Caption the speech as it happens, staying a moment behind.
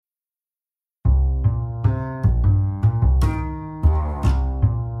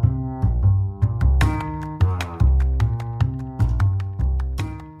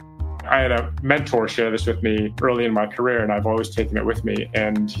I had a mentor share this with me early in my career, and I've always taken it with me.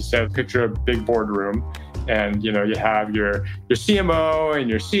 And he said, picture a big boardroom, and you have your CMO and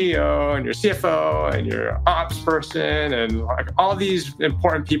your CEO and your CFO and your ops person and like all these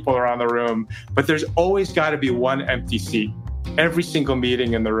important people around the room, but there's always got to be one empty seat. Every single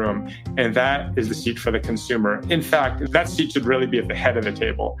meeting in the room. And that is the seat for the consumer. In fact, that seat should really be at the head of the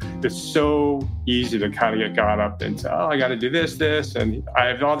table. It's so easy to kind of get caught up into, I got to do this, and I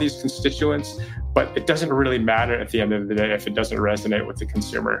have all these constituents, but it doesn't really matter at the end of the day if it doesn't resonate with the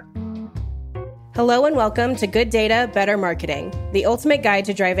consumer. Hello and welcome to Good Data, Better Marketing, the ultimate guide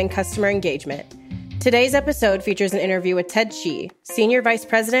to driving customer engagement. Today's episode features an interview with Ted Chi, Senior Vice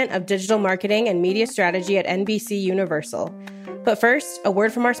President of Digital Marketing and Media Strategy at NBC Universal. But first, a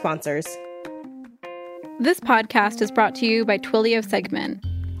word from our sponsors. This podcast is brought to you by Twilio Segment.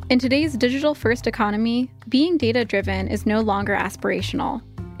 In today's digital-first economy, being data-driven is no longer aspirational.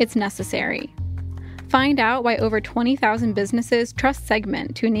 It's necessary. Find out why over 20,000 businesses trust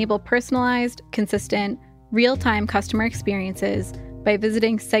Segment to enable personalized, consistent, real-time customer experiences by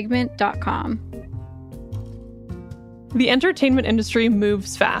visiting segment.com. The entertainment industry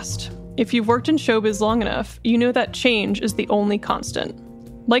moves fast. If you've worked in showbiz long enough, you know that change is the only constant.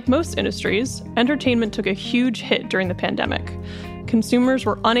 Like most industries, entertainment took a huge hit during the pandemic. Consumers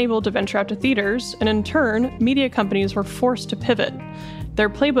were unable to venture out to theaters, and in turn, media companies were forced to pivot. Their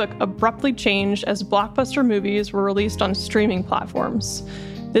playbook abruptly changed as blockbuster movies were released on streaming platforms.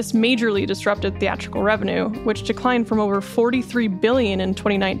 This majorly disrupted theatrical revenue, which declined from over $43 billion in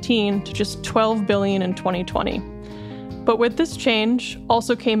 2019 to just $12 billion in 2020. But with this change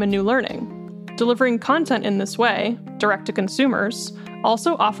also came a new learning. Delivering content in this way, direct to consumers,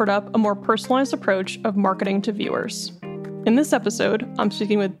 also offered up a more personalized approach of marketing to viewers. In this episode, I'm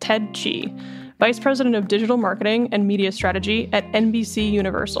speaking with Ted Chi, Vice President of Digital Marketing and Media Strategy at NBC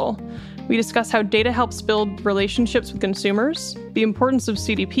Universal. We discuss how data helps build relationships with consumers, the importance of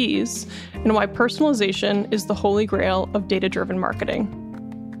CDPs, and why personalization is the holy grail of data-driven marketing.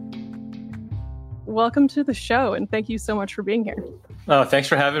 Welcome to the show, and thank you so much for being here. Oh, thanks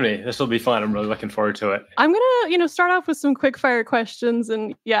for having me. This will be fun. I'm really looking forward to it. I'm going to, start off with some quick fire questions.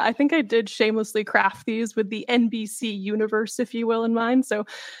 And yeah, I think I did shamelessly craft these with the NBC universe, if you will, in mind. So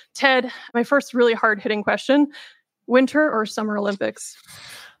Ted, my first really hard hitting question, Winter or Summer Olympics?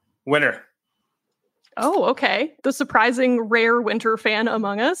 Winter. Oh, okay. The surprising rare winter fan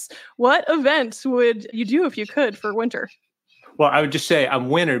among us. What event would you do if you could for winter? Well, I would just say I'm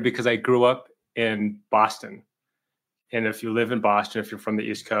winter because I grew up in Boston. And if you live in Boston, if you're from the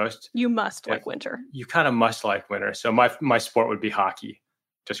East Coast, you must like winter. You kind of must like winter. So my sport would be hockey,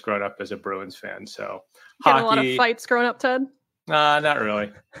 just growing up as a Bruins fan. So hockey. Get a lot of fights growing up, Ted? Not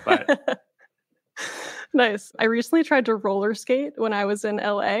really, but nice. I recently tried to roller skate when I was in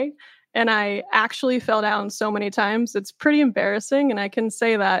LA, and I actually fell down so many times. It's pretty embarrassing. And I can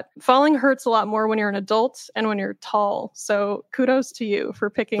say that falling hurts a lot more when you're an adult and when you're tall. So kudos to you for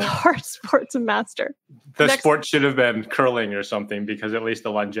picking a hard sport to master. The sport should have been curling or something, because at least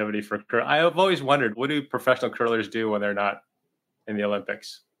the longevity for curling. I have always wondered, what do professional curlers do when they're not in the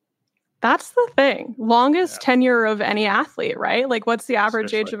Olympics? That's the thing. Longest tenure of any athlete, right? Like, what's the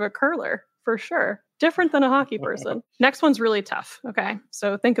average age of a curler? For sure. Different than a hockey person. Next one's really tough. Okay.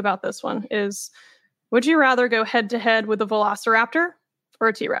 So think about this one would you rather go head to head with a Velociraptor or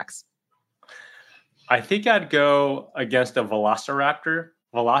a T-Rex? I think I'd go against a Velociraptor.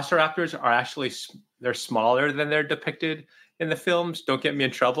 Velociraptors are actually, they're smaller than they're depicted in the films. Don't get me in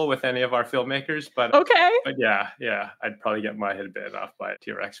trouble with any of our filmmakers, but okay. But yeah, I'd probably get my head bitten off by a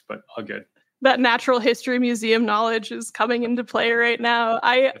T-Rex, but all good. That natural history museum knowledge is coming into play right now.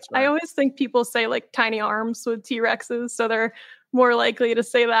 I always think people say like tiny arms with T-Rexes, so they're more likely to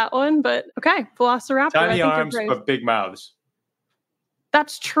say that one. But okay, Velociraptor. Tiny arms, but big mouths.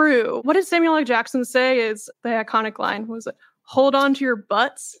 That's true. What did Samuel L. Jackson say is the iconic line? Was it, hold on to your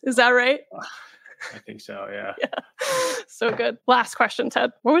butts? Is that right? I think so, yeah. So good. Last question, Ted.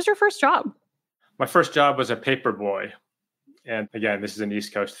 What was your first job? My first job was a paper boy. And again, this is an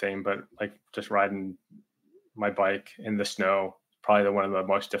East Coast thing, but like just riding my bike in the snow, probably one of the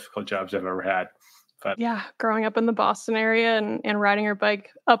most difficult jobs I've ever had. But yeah, growing up in the Boston area and riding your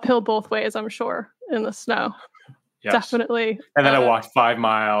bike uphill both ways, I'm sure, in the snow. Yes. Definitely. And then I walked 5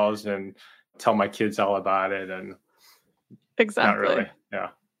 miles and tell my kids all about it. And exactly. Not really. Yeah.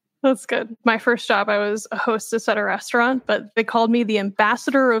 That's good. My first job, I was a hostess at a restaurant, but they called me the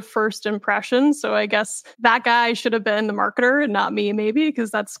ambassador of first impressions. So I guess that guy should have been the marketer and not me, maybe,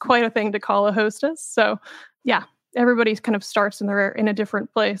 because that's quite a thing to call a hostess. So yeah, everybody kind of starts in a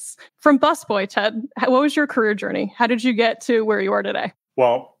different place. From busboy, Ted, what was your career journey? How did you get to where you are today?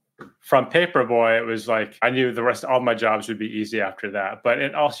 Well, from Paperboy, it was like I knew the rest, all my jobs would be easy after that. But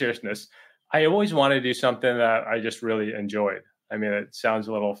in all seriousness, I always wanted to do something that I just really enjoyed. I mean, it sounds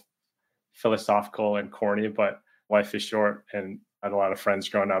a little philosophical and corny, but life is short. And I had a lot of friends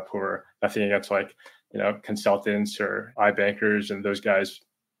growing up who were nothing against consultants or iBankers and those guys,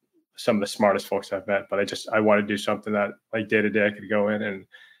 some of the smartest folks I've met. But I wanted to do something that like day to day I could go in and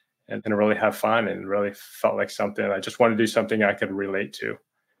really have fun and really felt like something. I just wanted to do something I could relate to.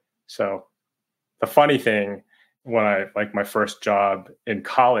 So the funny thing, when my first job in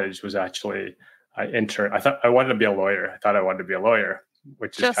college was actually I thought I wanted to be a lawyer.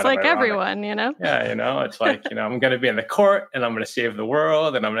 Which is just like everyone, Yeah, it's like, I'm going to be in the court and I'm going to save the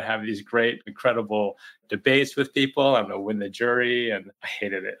world and I'm going to have these great, incredible debates with people. I'm going to win the jury. And I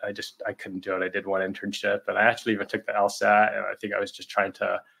hated it. I couldn't do it. I did one internship and I actually even took the LSAT. And I think I was just trying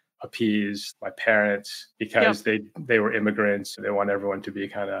to appease my parents because they were immigrants. They want everyone to be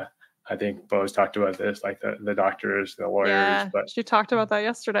kind of, I think Bo's talked about this, like the doctors, the lawyers. Yeah, but she talked about that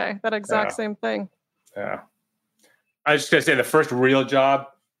yesterday, that exact same thing. Yeah. I was just going to say the first real job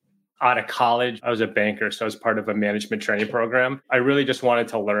out of college, I was a banker. So I was part of a management training program. I really just wanted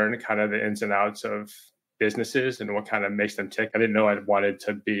to learn kind of the ins and outs of businesses and what kind of makes them tick. I didn't know I wanted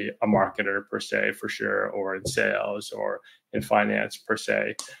to be a marketer per se, for sure, or in sales or in finance per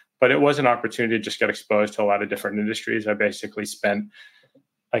se. But it was an opportunity to just get exposed to a lot of different industries. I basically spent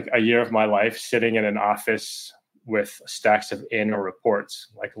like a year of my life sitting in an office with stacks of annual reports,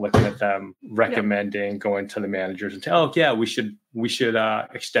 like looking at them, recommending, going to the managers and say, we should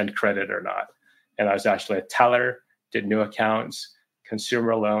extend credit or not. And I was actually a teller, did new accounts,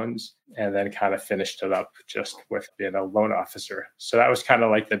 consumer loans, and then kind of finished it up just with being a loan officer. So that was kind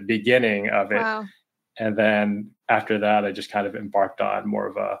of like the beginning of it. Wow. And then after that, I just kind of embarked on more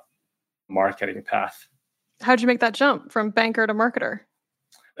of a marketing path. How'd you make that jump from banker to marketer?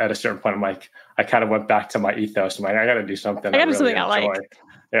 At a certain point, I'm like, I kind of went back to my ethos. I'm like, I got to do something. I got to do something I like.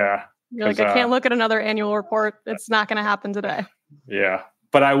 Yeah. You're like, I can't look at another annual report. It's not going to happen today. Yeah.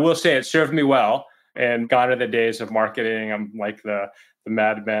 But I will say it served me well. And gone are the days of marketing. I'm like the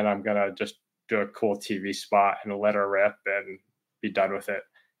Mad Men. I'm going to just do a cool TV spot and let her rip and be done with it.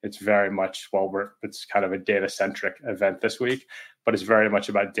 It's very much, it's kind of a data-centric event this week, but it's very much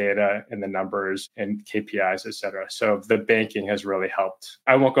about data and the numbers and KPIs, et cetera. So the banking has really helped.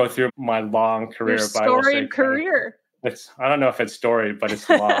 I won't go through my long career. Your storied career. I don't know if it's storied, but it's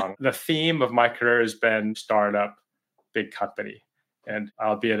long. The theme of my career has been startup, big company. And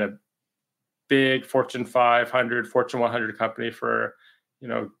I'll be at a big Fortune 500, Fortune 100 company for,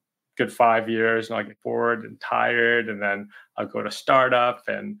 good 5 years, and I'll get bored and tired, and then I'll go to startup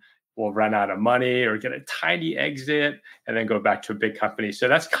and we'll run out of money or get a tiny exit and then go back to a big company. So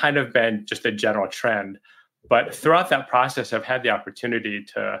that's kind of been just a general trend. But throughout that process, I've had the opportunity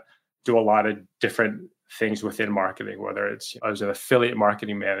to do a lot of different things within marketing, whether it's I was an affiliate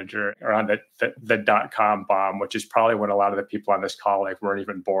marketing manager around the .com bomb, which is probably when a lot of the people on this call weren't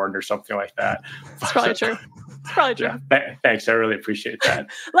even born or something like that. It's probably true. It's probably true. Yeah, thanks. I really appreciate that.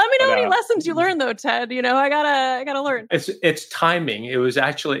 Let me know any lessons you learned though, Ted. I gotta learn. It's timing. It was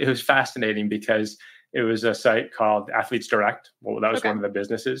fascinating because it was a site called Athletes Direct. Well, that was one of the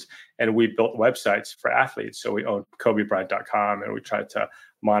businesses. And we built websites for athletes. So we owned KobeBryant.com and we tried to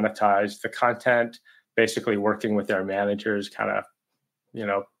monetize the content, basically working with their managers, kind of,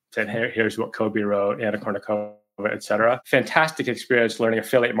 saying, here's what Kobe wrote, Anna Kournikova, et cetera. Fantastic experience learning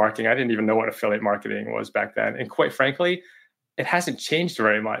affiliate marketing. I didn't even know what affiliate marketing was back then. And quite frankly, it hasn't changed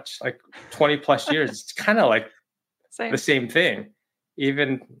very much. Like 20 plus years, it's kind of like the same thing.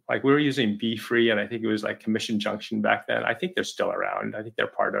 Even like we were using BeFree, and I think it was like Commission Junction back then. I think they're still around. I think they're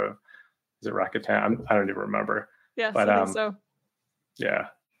part of, is it Rakuten? I don't even remember. Yes, but, I think so. Yeah.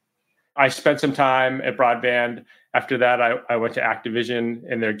 I spent some time at Broadband. After that, I went to Activision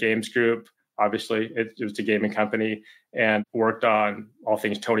in their games group. Obviously, it was a gaming company, and worked on all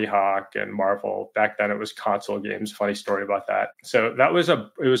things Tony Hawk and Marvel. Back then, it was console games. Funny story about that. So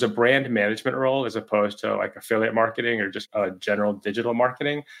it was a brand management role as opposed to like affiliate marketing or just general digital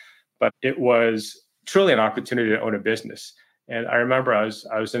marketing. But it was truly an opportunity to own a business. And I remember I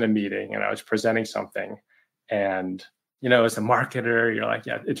was in a meeting and I was presenting something, and as a marketer, you're like,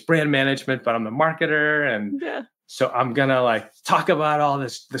 yeah, it's brand management, but I'm the marketer. And so I'm going to talk about all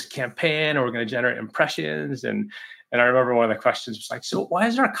this campaign, and we're going to generate impressions. And I remember one of the questions was like, so why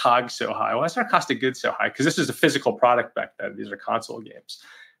is our COGS so high? Why is our cost of goods so high? Because this is a physical product back then. These are console games.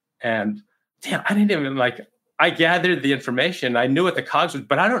 And damn, I didn't even I gathered the information. I knew what the COGS was,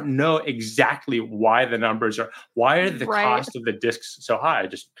 but I don't know exactly why the numbers why are the cost of the discs so high?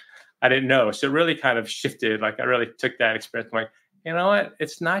 I didn't know. So it really kind of shifted. I really took that experience. I'm like, you know what?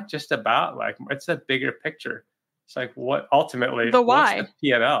 It's not just about like, it's a bigger picture. It's like what ultimately the why. What's the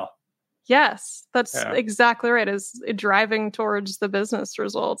P&L? Yes, that's exactly right. Is driving towards the business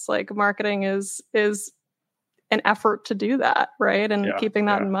results. Like marketing is an effort to do that, right? And keeping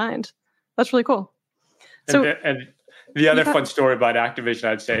that in mind. That's really cool. So, and the other fun story about Activision,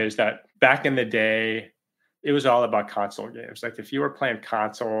 I'd say, is that back in the day, it was all about console games. Like if you were playing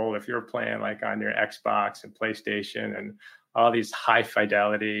console, if you were playing like on your Xbox and PlayStation and all these high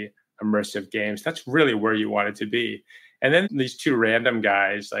fidelity immersive games, that's really where you wanted to be. And then these two random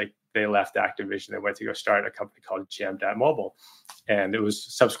guys, like they left Activision, they went to go start a company called Jam.Mobile. And it was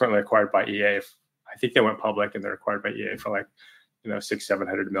subsequently acquired by EA. I think they went public and they're acquired by EA for like,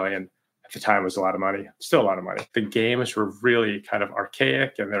 $600-700 million. At the time, it was a lot of money, still a lot of money. The games were really kind of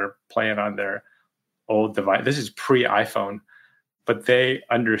archaic and they're playing on their old device. This is pre-iPhone, but they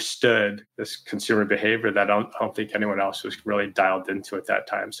understood this consumer behavior that I don't think anyone else was really dialed into at that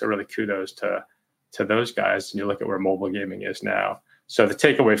time. So really kudos to those guys. And you look at where mobile gaming is now. So the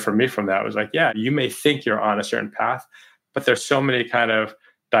takeaway for me from that was like, yeah, you may think you're on a certain path, but there's so many kind of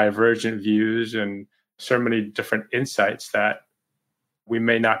divergent views and so many different insights that we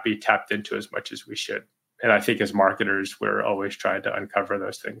may not be tapped into as much as we should. And I think as marketers, we're always trying to uncover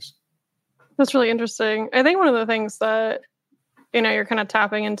those things. That's really interesting. I think one of the things that, you're kind of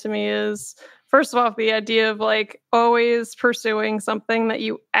tapping into me is, first of all, the idea of like always pursuing something that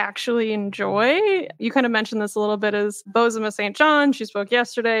you actually enjoy. You kind of mentioned this a little bit as Bozoma St. John. She spoke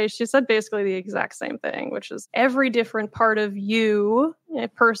yesterday. She said basically the exact same thing, which is every different part of you,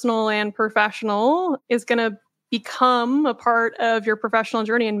 personal and professional, is going to become a part of your professional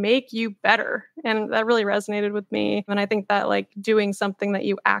journey and make you better. And that really resonated with me. And I think that like doing something that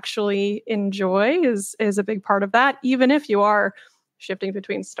you actually enjoy is a big part of that. Even if you are shifting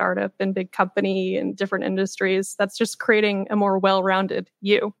between startup and big company and different industries, that's just creating a more well-rounded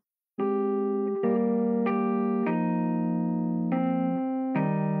you.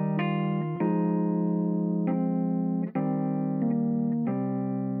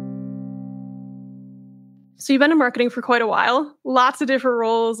 So you've been in marketing for quite a while, lots of different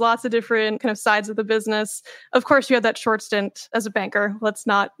roles, lots of different kind of sides of the business. Of course, you had that short stint as a banker. Let's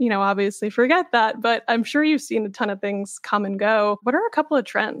not, obviously forget that, but I'm sure you've seen a ton of things come and go. What are a couple of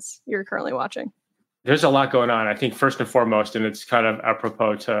trends you're currently watching? There's a lot going on. I think first and foremost, and it's kind of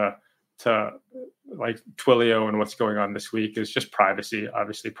apropos to like Twilio and what's going on this week, is just privacy.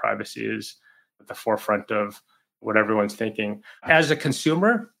 Obviously, privacy is at the forefront of what everyone's thinking. As a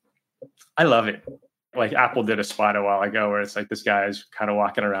consumer, I love it. Like Apple did a spot a while ago where it's like this guy is kind of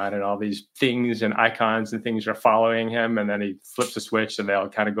walking around and all these things and icons and things are following him. And then he flips a switch and they all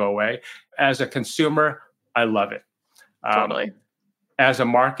kind of go away. As a consumer, I love it. Totally. As a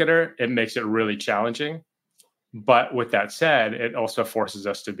marketer, it makes it really challenging. But with that said, it also forces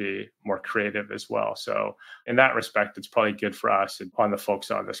us to be more creative as well. So in that respect, it's probably good for us and on the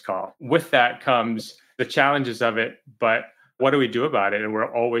folks on this call. With that comes the challenges of it. But what do we do about it? And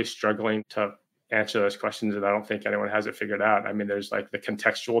we're always struggling to answer those questions, and I don't think anyone has it figured out. I mean, there's like the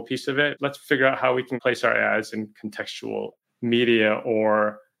contextual piece of it. Let's figure out how we can place our ads in contextual media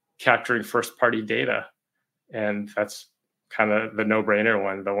or capturing first-party data. And that's kind of the no-brainer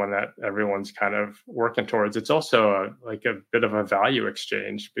one, the one that everyone's kind of working towards. It's also a bit of a value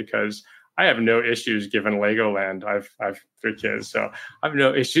exchange because I have no issues giving Legoland. I've 3 kids, so I have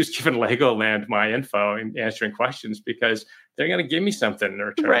no issues giving Legoland my info and answering questions because they're going to give me something in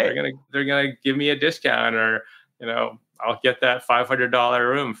return. Right. They're going to give me a discount, or I'll get that $500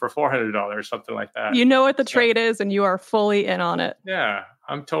 room for $400, something like that. You know what the trade is, and you are fully in on it. Yeah,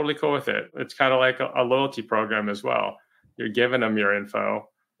 I'm totally cool with it. It's kind of like a loyalty program as well. You're giving them your info.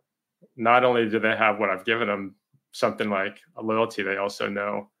 Not only do they have what I've given them, something like a loyalty, they also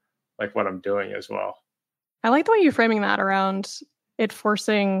know like what I'm doing as well. I like the way you're framing that around it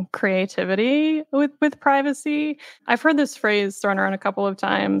forcing creativity with privacy. I've heard this phrase thrown around a couple of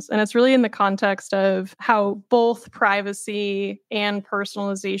times, and it's really in the context of how both privacy and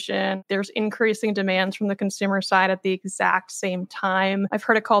personalization, there's increasing demands from the consumer side at the exact same time. I've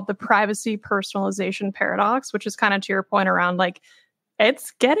heard it called the privacy personalization paradox, which is kind of to your point around like,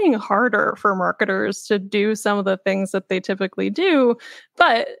 it's getting harder for marketers to do some of the things that they typically do,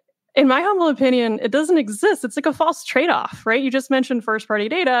 but in my humble opinion, it doesn't exist. It's like a false trade-off, right? You just mentioned first-party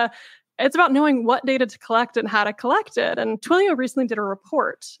data. It's about knowing what data to collect and how to collect it. And Twilio recently did a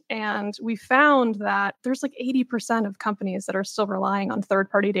report, and we found that there's like 80% of companies that are still relying on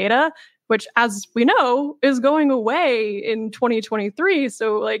third-party data, which, as we know, is going away in 2023.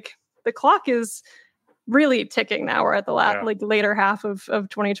 So like the clock is really ticking now. We're at the later half of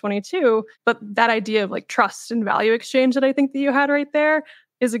 2022. But that idea of like trust and value exchange that I think that you had right there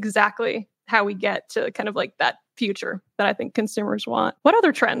is exactly how we get to kind of like that future that I think consumers want. What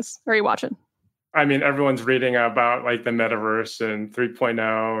other trends are you watching? I mean, everyone's reading about like the metaverse and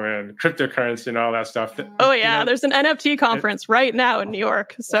 3.0 and cryptocurrency and all that stuff. Oh yeah, there's an NFT conference right now in New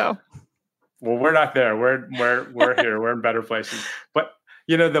York. So, well, we're not there. We're here. We're in better places. But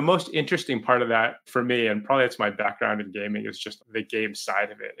the most interesting part of that for me, and probably it's my background in gaming, is just the game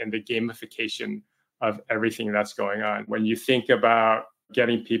side of it and the gamification of everything that's going on. When you think about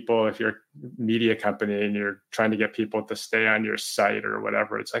getting people, if you're a media company and you're trying to get people to stay on your site or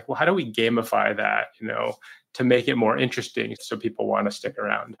whatever, it's like, well, how do we gamify that, to make it more interesting so people want to stick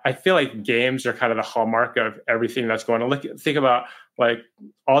around? I feel like games are kind of the hallmark of everything that's going on. Think about like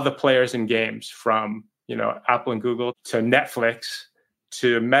all the players in games from, Apple and Google to Netflix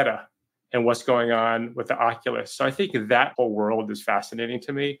to Meta and what's going on with the Oculus. So I think that whole world is fascinating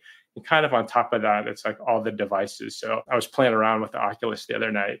to me. And kind of on top of that, it's like all the devices. So I was playing around with the Oculus the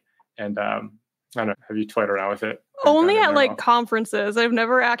other night, and I don't know, have you toyed around with it? Only at like conferences. I've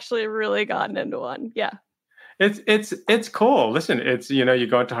never actually really gotten into one. Yeah. It's cool. Listen, it's, you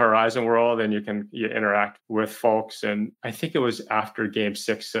go into Horizon World and you interact with folks. And I think it was after Game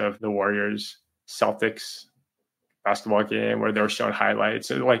 6 of the Warriors Celtics basketball game where they were showing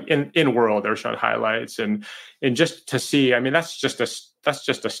highlights, and like in world they were showing highlights, and just to see, I mean, that's just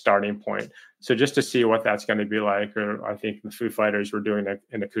a starting point. So just to see what that's going to be like, or I think the Foo Fighters were doing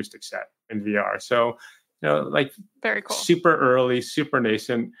an acoustic set in VR. So, like very cool, super early, super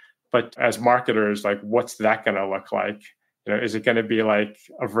nascent. But as marketers, like, what's that going to look like? Is it going to be like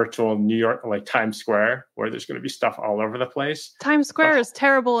a virtual New York, like Times Square, where there's going to be stuff all over the place? Times Square is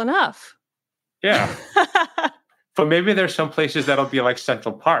terrible enough. Yeah. But maybe there's some places that'll be like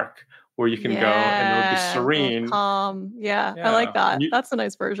Central Park where you can go and it'll be serene. Yeah, I like that. That's a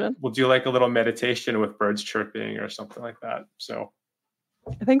nice version. We'll do like a little meditation with birds chirping or something like that. So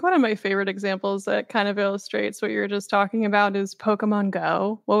I think one of my favorite examples that kind of illustrates what you were just talking about is Pokemon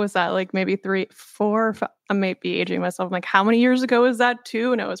Go. What was that? Like maybe 3, 4, 5, I might be aging myself. I'm like, how many years ago is that?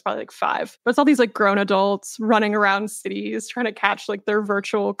 2? No, it's probably like 5. But it's all these like grown adults running around cities trying to catch like their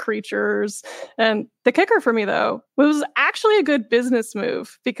virtual creatures. And the kicker for me though, was actually a good business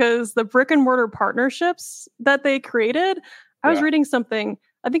move, because the brick and mortar partnerships that they created, I was reading something,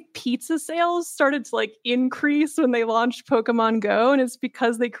 I think pizza sales started to like increase when they launched Pokemon Go. And it's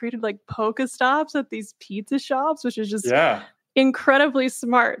because they created like Pokestops at these pizza shops, which is just incredibly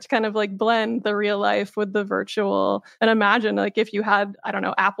smart to kind of like blend the real life with the virtual. And imagine like if you had, I don't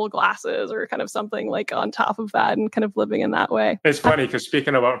know, Apple glasses or kind of something like on top of that and kind of living in that way. It's funny because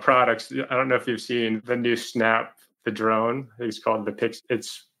speaking about products, I don't know if you've seen the new Snap, the drone. It's called the Pix.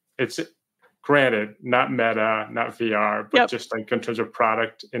 It's granted, not Meta, not VR, but just like in terms of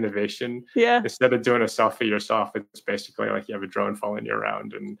product innovation. Yeah. Instead of doing a selfie yourself, it's basically like you have a drone following you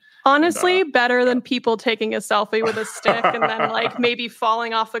around. And honestly, better than people taking a selfie with a stick and then like maybe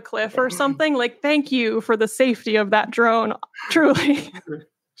falling off a cliff or something. Like, thank you for the safety of that drone. Truly.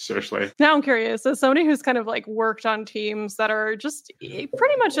 Seriously. Now I'm curious, as somebody who's kind of like worked on teams that are just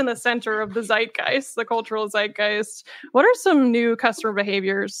pretty much in the center of the zeitgeist, the cultural zeitgeist, what are some new customer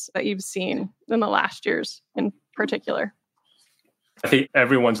behaviors that you've seen in the last years in particular? I think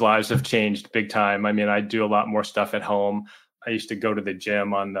everyone's lives have changed big time. I mean, I do a lot more stuff at home. I used to go to the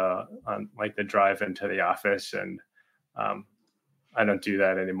gym on like the drive into the office, and I don't do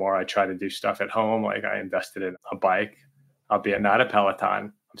that anymore. I try to do stuff at home. Like I invested in a bike, albeit not a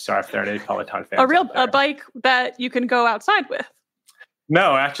Peloton. I'm sorry if there are any Peloton fans. A bike that you can go outside with.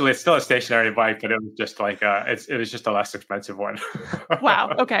 No, actually, it's still a stationary bike, but it was just like it was just a less expensive one.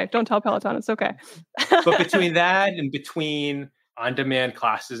 Wow. Okay. Don't tell Peloton. It's okay. But between that and between on-demand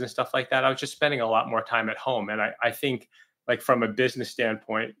classes and stuff like that, I was just spending a lot more time at home. And I think like from a business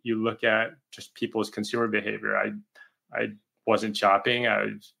standpoint, you look at just people's consumer behavior. I wasn't shopping. I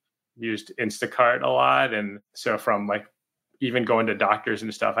used Instacart a lot. And so from like even going to doctors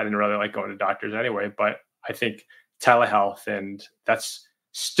and stuff, I didn't really like going to doctors anyway, but I think telehealth, and that's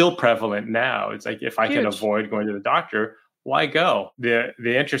still prevalent now. It's like, if I can avoid going to the doctor, why go? The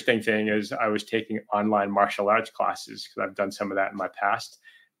interesting thing is I was taking online martial arts classes because I've done some of that in my past.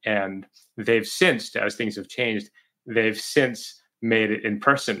 And they've since, as things have changed, they've since made it in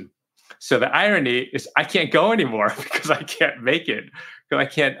person. So the irony is I can't go anymore because I can't make it.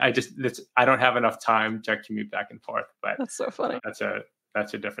 I don't have enough time to commute back and forth. But that's so funny.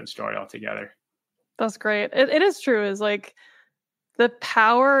 That's a different story altogether. That's great. It is true. Is like The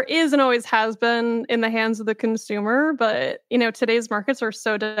power is and always has been in the hands of the consumer. But, today's markets are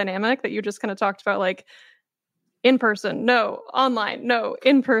so dynamic that you just kind of talked about, like, in person, no, online, no,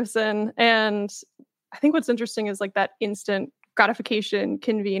 in person. And I think what's interesting is like that instant gratification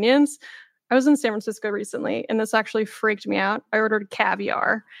convenience. I was in San Francisco recently, and this actually freaked me out. I ordered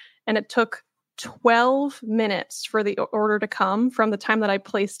caviar, and it took 12 minutes for the order to come from the time that I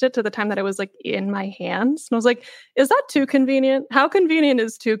placed it to the time that it was like in my hands. And I was like, is that too convenient? How convenient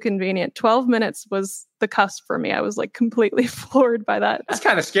is too convenient? 12 minutes was the cusp for me. I was like completely floored by that. That's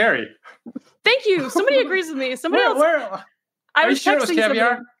kind of scary. Thank you. Somebody agrees with me. Somebody else. Are you sure it was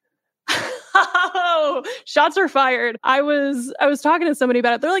caviar? Oh, shots are fired. I was talking to somebody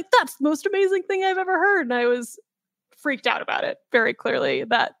about it. They're like, that's the most amazing thing I've ever heard. And I was freaked out about it very clearly.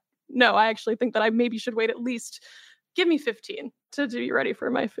 That no, I actually think that I maybe should wait at least, give me 15 to be ready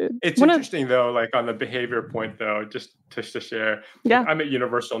for my food. It's interesting though, like on the behavior point though, just to share. Yeah. I'm at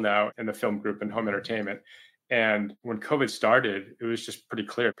Universal now in the film group and home entertainment. And when COVID started, it was just pretty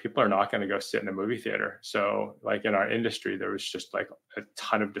clear people are not going to go sit in a movie theater. So like in our industry, there was just like a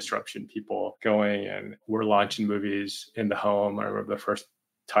ton of disruption, people going and we're launching movies in the home. I remember the first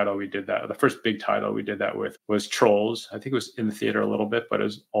big title we did that with was Trolls. I think it was in the theater a little bit, but it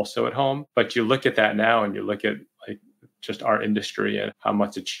was also at home. But you look at that now and you look at like just our industry and how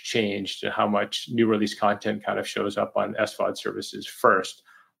much it's changed and how much new release content kind of shows up on SVOD services first.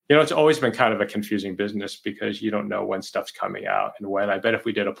 It's always been kind of a confusing business because you don't know when stuff's coming out and when. I bet if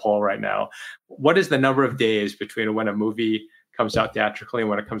we did a poll right now, what is the number of days between when a movie comes out theatrically and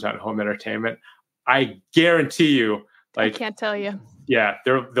when it comes out in home entertainment? I guarantee you, like, I can't tell you. Yeah,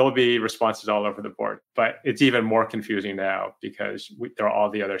 there'll be responses all over the board, but it's even more confusing now because there are all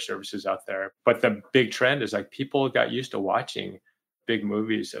the other services out there. But the big trend is like people got used to watching big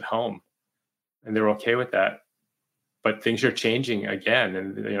movies at home and they're okay with that. But things are changing again.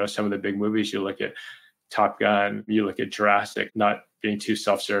 And, some of the big movies, you look at Top Gun, you look at Jurassic, not being too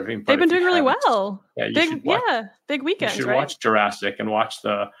self-serving. They've been doing really well. Yeah, big weekends, you should right? watch Jurassic and watch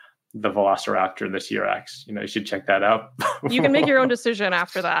the Velociraptor and the T-Rex. You should check that out. You can make your own decision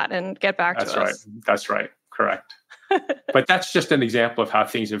after that and get back to us. That's right. Correct. But that's just an example of how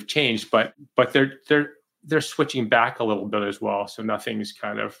things have changed. But they're switching back a little bit as well. So nothing's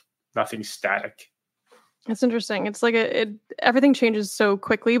static. It's interesting. It's like everything changes so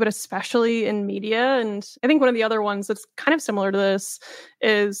quickly, but especially in media. And I think one of the other ones that's kind of similar to this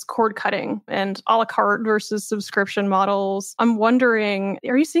is cord cutting and a la carte versus subscription models. I'm wondering,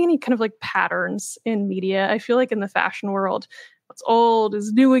 are you seeing any kind of like patterns in media? I feel like in the fashion world, what's old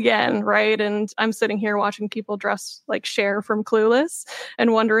is new again, right? And I'm sitting here watching people dress like Cher from Clueless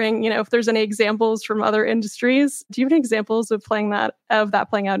and wondering, if there's any examples from other industries. Do you have any examples of that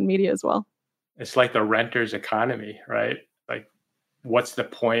playing out in media as well? It's like the renter's economy, right? Like, what's the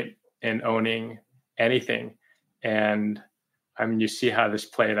point in owning anything? And I mean, you see how this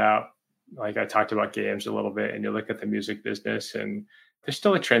played out. Like I talked about games a little bit, and you look at the music business, and there's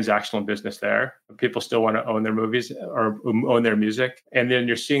still a transactional business there. People still want to own their movies or own their music. And then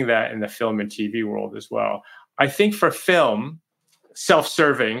you're seeing that in the film and TV world as well. I think for film,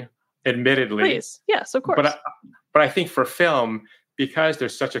 self-serving, admittedly. Please. Yes, of course. But I think for film, because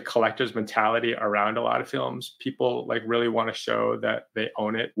there's such a collector's mentality around a lot of films, people like really want to show that they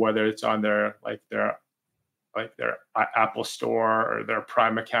own it, whether it's on their Apple store or their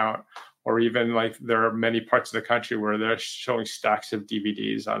Prime account, or even like there are many parts of the country where they're showing stacks of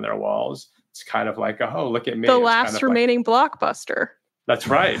DVDs on their walls. It's kind of like, oh, look at me. The last remaining blockbuster. That's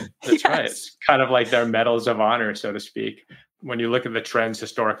right. That's yes. right. It's kind of like their medals of honor, so to speak. When you look at the trends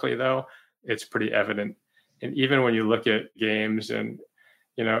historically, though, it's pretty evident. And even when you look at games and,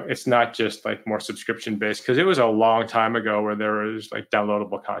 it's not just like more subscription based, because it was a long time ago where there was like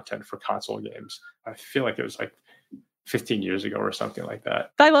downloadable content for console games. I feel like it was like 15 years ago or something like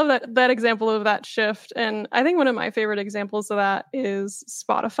that. I love that example of that shift. And I think one of my favorite examples of that is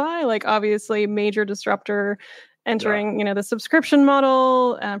Spotify, like obviously major disruptor entering, the subscription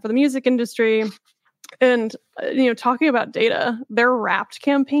model for the music industry. And, talking about data, their Wrapped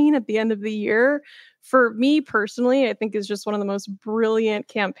campaign at the end of the year, for me personally, I think is just one of the most brilliant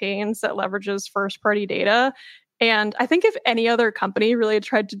campaigns that leverages first-party data. And I think if any other company really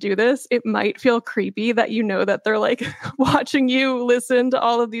tried to do this, it might feel creepy that that they're like watching you listen to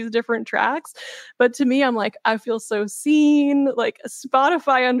all of these different tracks. But to me, I'm like, I feel so seen. Like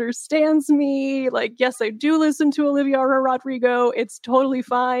Spotify understands me. Like, yes, I do listen to Olivia Rodrigo. It's totally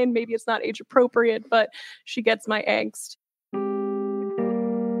fine. Maybe it's not age appropriate, but she gets my angst.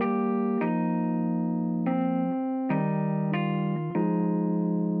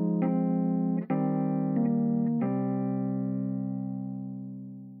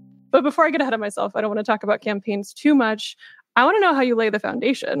 But before I get ahead of myself, I don't want to talk about campaigns too much. I want to know how you lay the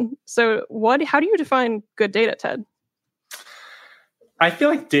foundation. So how do you define good data, Ted? I feel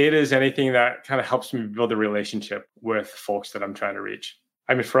like data is anything that kind of helps me build a relationship with folks that I'm trying to reach.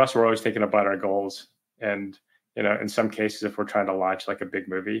 I mean, for us, we're always thinking about our goals. And, in some cases, if we're trying to launch like a big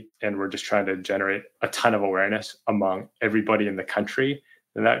movie and we're just trying to generate a ton of awareness among everybody in the country,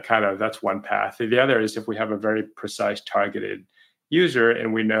 then that's one path. The other is if we have a very precise targeted user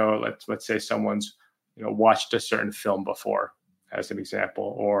and we know, let's say someone's, watched a certain film before, as an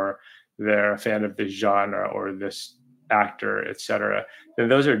example, or they're a fan of this genre or this actor, et cetera, then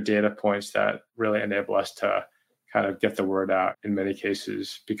those are data points that really enable us to kind of get the word out in many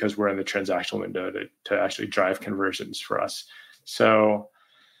cases because we're in the transactional window to actually drive conversions for us. So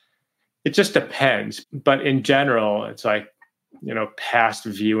it just depends. But in general, it's like, past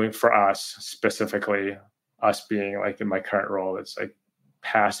viewing for us, specifically us being like in my current role, it's like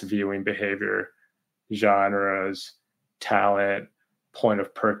past viewing behavior, genres, talent, point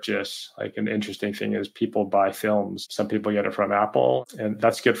of purchase. Like an interesting thing is people buy films. Some people get it from Apple, and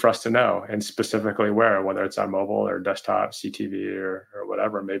that's good for us to know. And specifically whether it's on mobile or desktop, CTV or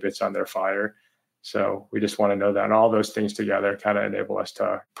whatever, maybe it's on their Fire. So we just want to know that. And all those things together kind of enable us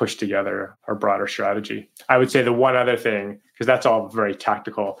to push together our broader strategy. I would say the one other thing, because that's all very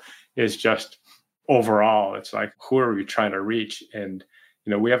tactical, is just overall, it's like, who are we trying to reach? And,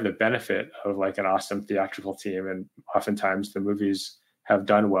 we have the benefit of like an awesome theatrical team. And oftentimes the movies have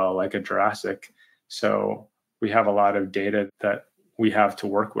done well, like a Jurassic. So we have a lot of data that we have to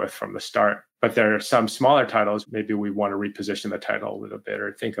work with from the start. But there are some smaller titles, maybe we want to reposition the title a little bit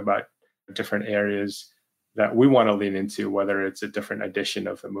or think about different areas that we want to lean into, whether it's a different edition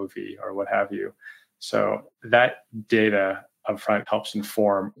of the movie or what have you. So that data upfront helps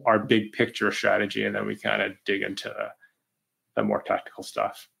inform our big picture strategy. And then we kind of dig into the more tactical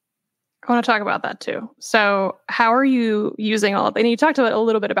stuff. I want to talk about that too. So how are you using all of it? And you talked about a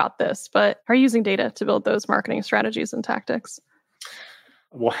little bit about this, but are you using data to build those marketing strategies and tactics?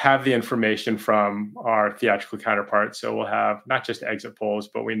 We'll have the information from our theatrical counterparts. So we'll have not just exit polls,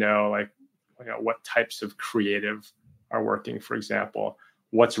 but we know what types of creative are working, for example,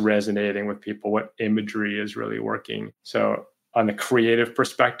 what's resonating with people, what imagery is really working. So on the creative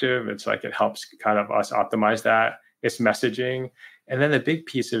perspective, it's like it helps kind of us optimize that. It's messaging. And then the big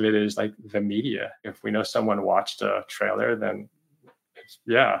piece of it is like the media. If we know someone watched a trailer, then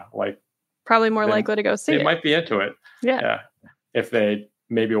probably more likely to go see it. They might be into it. Yeah. If they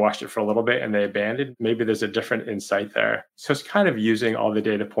maybe watched it for a little bit and they abandoned, maybe there's a different insight there. So it's kind of using all the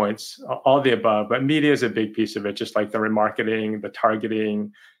data points, all the above, but media is a big piece of it, just like the remarketing, the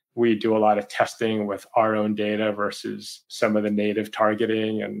targeting. We do a lot of testing with our own data versus some of the native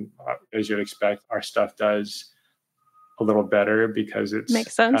targeting. And as you'd expect, our stuff does a little better because it's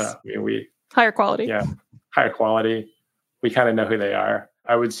makes sense. Higher quality. Yeah, higher quality. We kind of know who they are.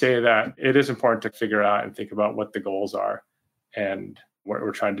 I would say that it is important to figure out and think about what the goals are and what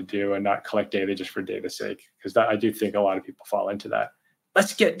we're trying to do and not collect data just for data's sake. Because I do think a lot of people fall into that.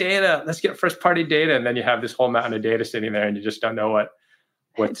 Let's get data. Let's get first party data. And then you have this whole mountain of data sitting there and you just don't know what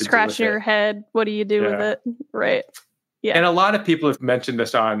to do with it. Scratching your head. What do you do with it? Right. Yeah. And a lot of people have mentioned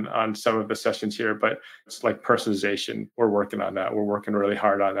this on some of the sessions here, but it's like personalization. We're working on that. We're working really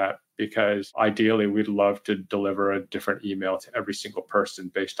hard on that because ideally we'd love to deliver a different email to every single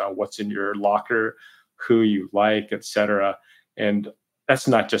person based on what's in your locker, who you like, et cetera. And that's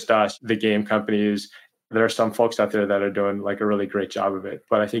not just us, the game companies. There are some folks out there that are doing like a really great job of it.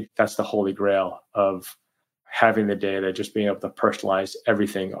 But I think that's the holy grail of having the data, just being able to personalize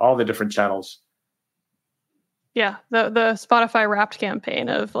everything, all the different channels. Yeah, the Spotify Wrapped campaign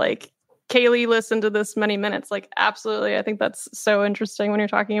of like, Kaylee listened to this many minutes. Like, absolutely. I think that's so interesting when you're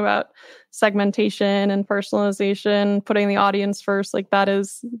talking about segmentation and personalization, putting the audience first. Like, that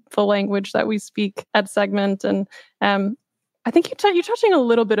is the language that we speak at Segment. And I think you're touching a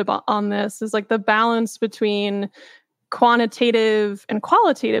little bit on this, is like the balance between quantitative and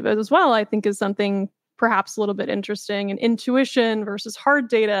qualitative as well, I think is something perhaps a little bit interesting. And intuition versus hard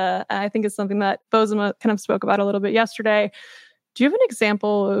data, I think is something that Bozoma kind of spoke about a little bit yesterday. Do you have an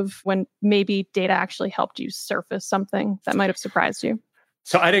example of when maybe data actually helped you surface something that might have surprised you?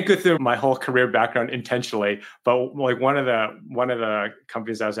 So I didn't go through my whole career background intentionally, but like one of the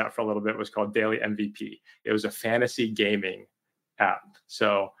companies I was at for a little bit was called Daily MVP. It was a fantasy gaming app.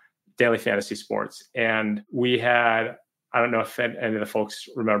 So daily fantasy sports. And we had, I don't know if any of the folks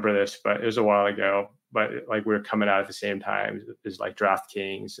remember this, but it was a while ago. But like we were coming out at the same time as like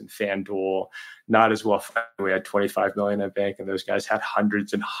DraftKings and FanDuel, not as well. We had 25 million in bank, and those guys had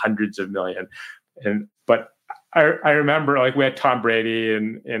hundreds and hundreds of million. But I remember like we had Tom Brady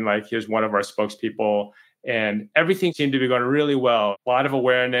and like he was one of our spokespeople, and everything seemed to be going really well. A lot of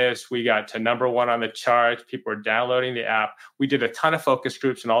awareness. We got to number one on the charts. People were downloading the app. We did a ton of focus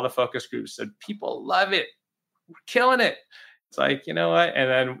groups, and all the focus groups said, people love it. We're killing it. It's like, you know what?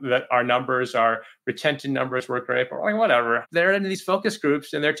 And then our numbers, our retention numbers were great, but we're like, whatever. They're in these focus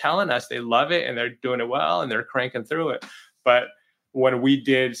groups and they're telling us they love it and they're doing it well and they're cranking through it. But when we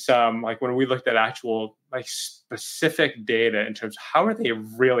did when we looked at actual like specific data in terms of how are they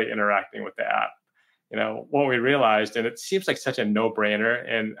really interacting with the app, what we realized, and it seems like such a no-brainer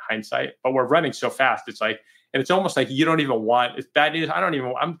in hindsight, but we're running so fast. It's like, and it's almost like you don't even want, it's bad news.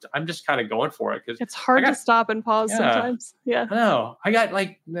 I'm just kind of going for it because it's hard to stop and pause sometimes. Yeah. I know. I got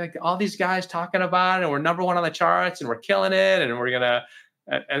like all these guys talking about it and we're number one on the charts and we're killing it and we're going to,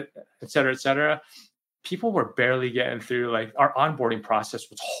 et cetera, et cetera. People were barely getting through. Like our onboarding process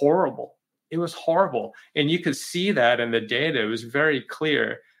was horrible. It was horrible. And you could see that in the data. It was very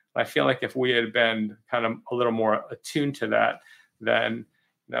clear. I feel like if we had been kind of a little more attuned to that, then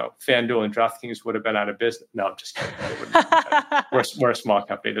FanDuel and DraftKings would have been out of business. No, I'm just kidding. We're a small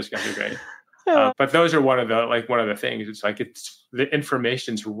company. This is going to be great. But those are one of the things. It's like the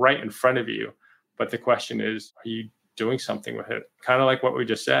information's right in front of you, but the question is, are you doing something with it? Kind of like what we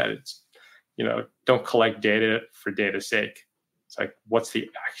just said. It's don't collect data for data's sake. It's like, what's the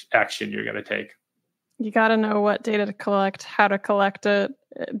action you're going to take? You got to know what data to collect, how to collect it.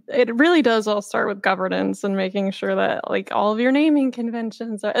 It really does all start with governance and making sure that like all of your naming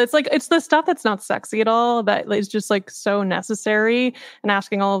conventions it's the stuff that's not sexy at all that is just like so necessary, and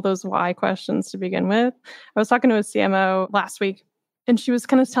asking all of those why questions to begin with. I was talking to a CMO last week and she was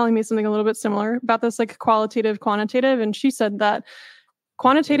kind of telling me something a little bit similar about this like qualitative, quantitative. And she said that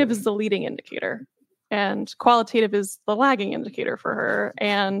quantitative is the leading indicator and qualitative is the lagging indicator for her.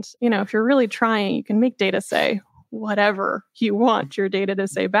 And, if you're really trying, you can make data say whatever you want your data to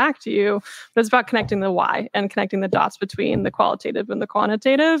say back to you. But it's about connecting the why and connecting the dots between the qualitative and the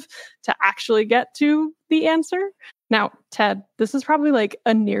quantitative to actually get to the answer. Now, Ted, this is probably like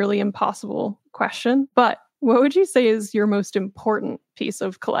a nearly impossible question, but what would you say is your most important piece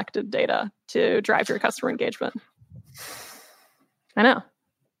of collected data to drive your customer engagement? I know.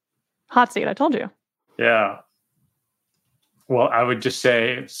 Hot seat, I told you. Yeah. Well, I would just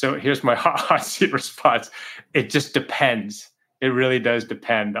say, so here's my hot seat response. It just depends. It really does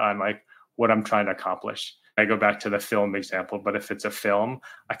depend on like what I'm trying to accomplish. I go back to the film example, but if it's a film,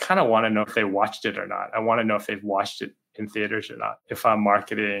 I kind of want to know if they watched it or not. I want to know if they've watched it in theaters or not. If I'm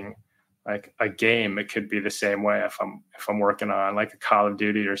marketing like a game, it could be the same way. If I'm working on like a Call of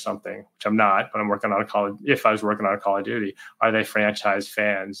Duty or something, which I'm not, but I'm working on if I was working on a Call of Duty, are they franchise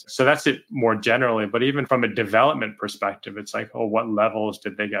fans? So that's it more generally. But even from a development perspective, it's like, what levels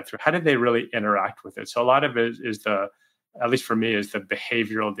did they get through? How did they really interact with it? So a lot of it is at least for me, is the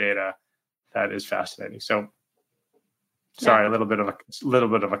behavioral data that is fascinating. So sorry, a little bit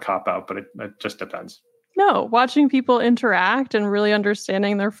of a cop out, but it just depends. No, watching people interact and really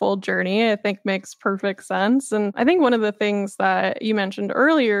understanding their full journey, I think makes perfect sense. And I think one of the things that you mentioned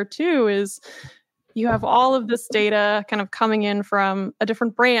earlier too is you have all of this data kind of coming in from a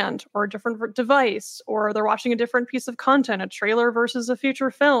different brand or a different device, or they're watching a different piece of content, a trailer versus a feature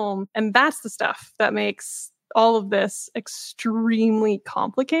film. And that's the stuff that makes all of this extremely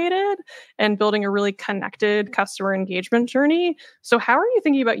complicated and building a really connected customer engagement journey. So how are you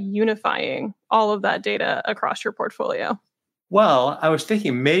thinking about unifying all of that data across your portfolio? Well, I was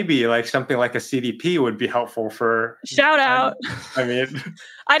thinking maybe like something like a CDP would be helpful for... Shout out. I mean...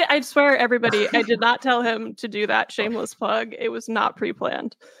 I swear, everybody, I did not tell him to do that shameless plug. It was not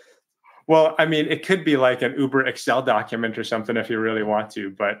pre-planned. Well, I mean, it could be like an Uber Excel document or something if you really want to,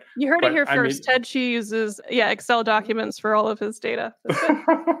 but... You heard it here first. Ted Chi uses, Excel documents for all of his data.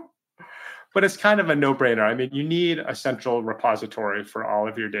 But it's kind of a no-brainer. I mean, you need a central repository for all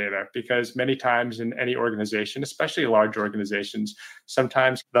of your data because many times in any organization, especially large organizations,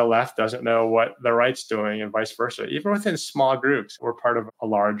 sometimes the left doesn't know what the right's doing and vice versa. Even within small groups, we're part of a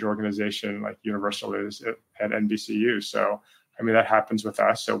large organization like Universal is at NBCU. So, I mean, that happens with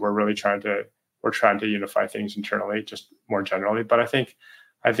us. So we're really trying to unify things internally, just more generally. But I think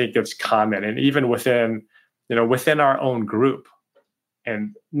it's common. And even within our own group,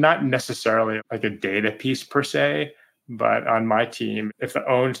 and not necessarily like a data piece per se, but on my team, if the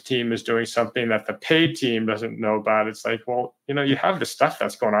owned team is doing something that the paid team doesn't know about, it's like, well, you have the stuff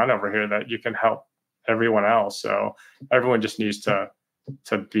that's going on over here that you can help everyone else. So everyone just needs to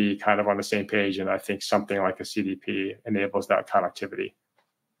be kind of on the same page. And I think something like a CDP enables that connectivity.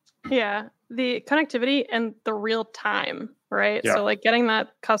 Yeah, the connectivity and the real time, right? Yeah. So like getting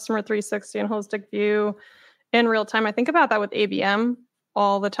that customer 360 and holistic view in real time. I think about that with ABM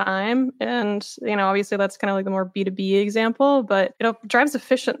all the time. And, obviously that's kind of like the more B2B example, but it drives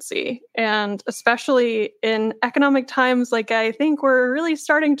efficiency. And especially in economic times, like I think we're really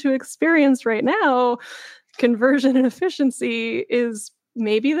starting to experience right now, conversion and efficiency is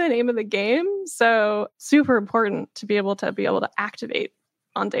maybe the name of the game. So super important to be able to activate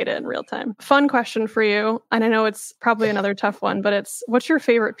on data in real time. Fun question for you. And I know it's probably another tough one, but what's your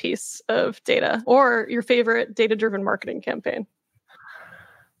favorite piece of data or your favorite data-driven marketing campaign?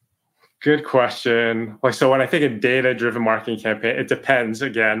 Good question. So when I think of data-driven marketing campaign, it depends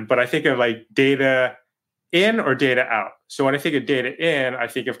again, but I think of like data in or data out. So when I think of data in, I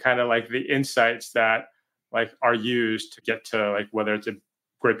think of kind of like the insights that like are used to get to like whether it's a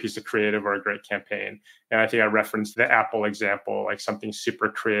great piece of creative or a great campaign. And I think I referenced the Apple example, like something super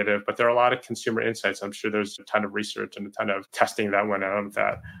creative, but there are a lot of consumer insights. I'm sure there's a ton of research and a ton of testing that went on with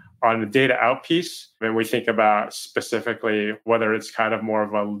that. On the data out piece, when we think about specifically whether it's kind of more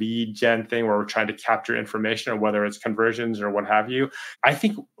of a lead gen thing where we're trying to capture information or whether it's conversions or what have you, I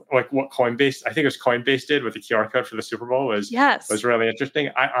think like what Coinbase did with the QR code for the Super Bowl was really interesting.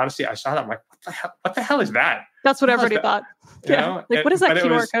 I saw that. I'm like, what the hell is that? That's what everybody thought. Yeah. Like, what is that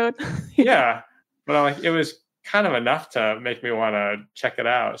QR code? Yeah. But I'm like, it was kind of enough to make me want to check it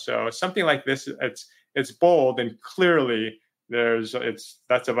out. So something like this, it's bold and clearly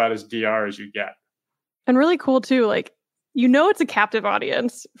that's about as DR as you get. And really cool too, like, it's a captive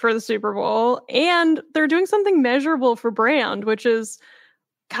audience for the Super Bowl and they're doing something measurable for brand, which is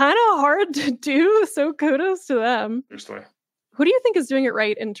kind of hard to do. So kudos to them. Seriously. Who do you think is doing it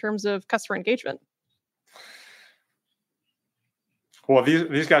right in terms of customer engagement? Well,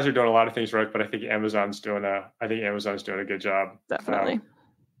 these guys are doing a lot of things right, but I think Amazon's doing a good job. Definitely.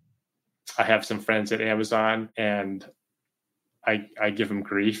 I have some friends at Amazon and I give them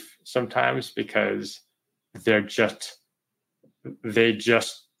grief sometimes because they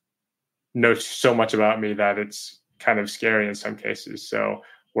just know so much about me that it's kind of scary in some cases. So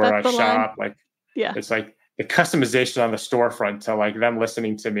where I shop, it's like the customization on the storefront to like them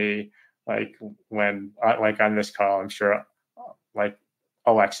listening to me, like when like on this call, I'm sure like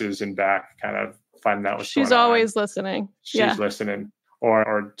Alexa's in back kind of finding out what's going on. She's always listening. She's listening.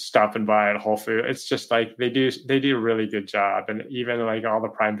 Or stopping by at Whole Foods. It's just like they do a really good job. And even like all the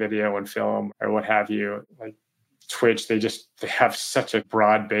Prime Video and film or what have you, like Twitch, they have such a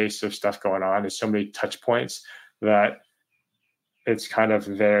broad base of stuff going on. There's so many touch points that it's kind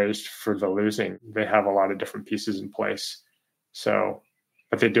of theirs for the losing. They have a lot of different pieces in place. So,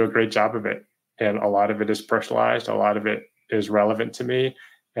 but they do a great job of it. And a lot of it is personalized. A lot of it is relevant to me.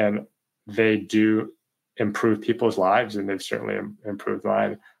 And they do improve people's lives, and they've certainly improved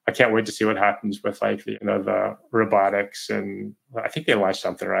mine. I can't wait to see what happens with like the robotics, and I think they launched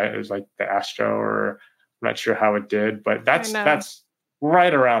something, right? It was like the Astro, or I'm not sure how it did, but that's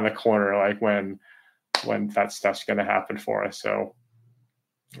right around the corner, like when that stuff's going to happen for us. So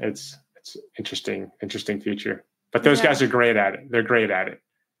it's interesting future. But those guys are great at it. They're great at it.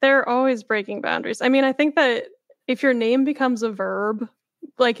 They're always breaking boundaries. I mean, I think that if your name becomes a verb,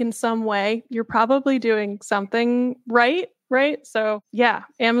 like in some way, you're probably doing something right? So yeah,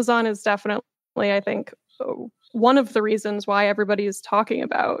 Amazon is definitely, I think, one of the reasons why everybody is talking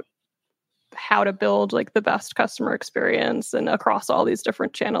about how to build like the best customer experience and across all these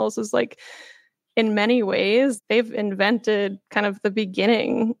different channels is like, in many ways, they've invented kind of the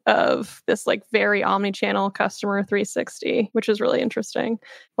beginning of this like very omni-channel customer 360, which is really interesting.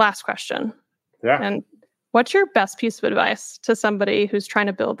 Last question. Yeah. And what's your best piece of advice to somebody who's trying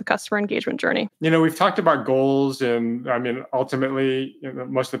to build the customer engagement journey? We've talked about goals, and I mean, ultimately,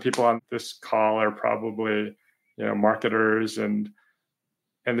 most of the people on this call are probably, marketers, and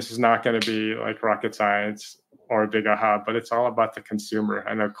this is not going to be like rocket science or a big aha, but it's all about the consumer.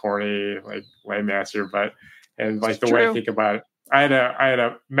 I know corny, like lame answer, and like the way I think about it, I had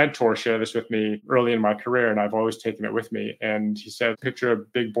a mentor share this with me early in my career, and I've always taken it with me. And he said, picture a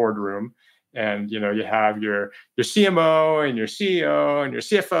big boardroom. And, you have your CMO and your CEO and your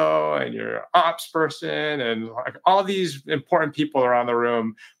CFO and your ops person and like all these important people around the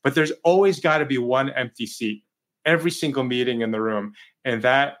room. But there's always got to be one empty seat, every single meeting in the room. And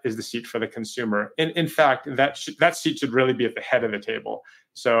that is the seat for the consumer. And in fact, that seat should really be at the head of the table.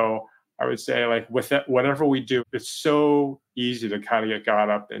 So I would say like with that, whatever we do, it's so easy to kind of get caught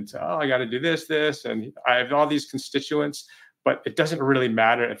up into, I got to do this, and I have all these constituents. But it doesn't really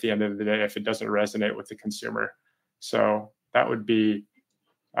matter at the end of the day if it doesn't resonate with the consumer. So that would be,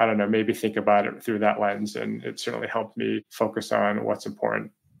 I don't know, maybe think about it through that lens. And it certainly helped me focus on what's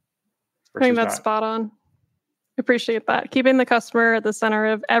important. I think that's spot on. Appreciate that. Keeping the customer at the center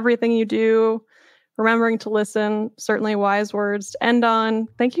of everything you do, remembering to listen, certainly wise words to end on.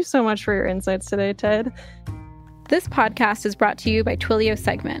 Thank you so much for your insights today, Ted. This podcast is brought to you by Twilio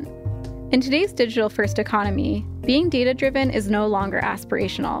Segment. In today's digital-first economy, being data-driven is no longer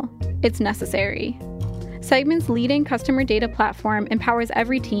aspirational. It's necessary. Segment's leading customer data platform empowers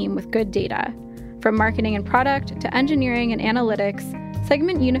every team with good data. From marketing and product to engineering and analytics,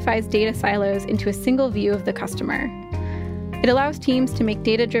 Segment unifies data silos into a single view of the customer. It allows teams to make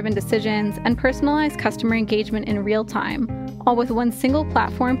data-driven decisions and personalize customer engagement in real time, all with one single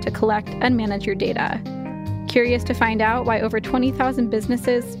platform to collect and manage your data. Curious to find out why over 20,000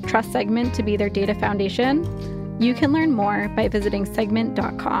 businesses trust Segment to be their data foundation? You can learn more by visiting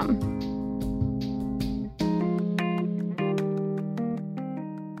segment.com.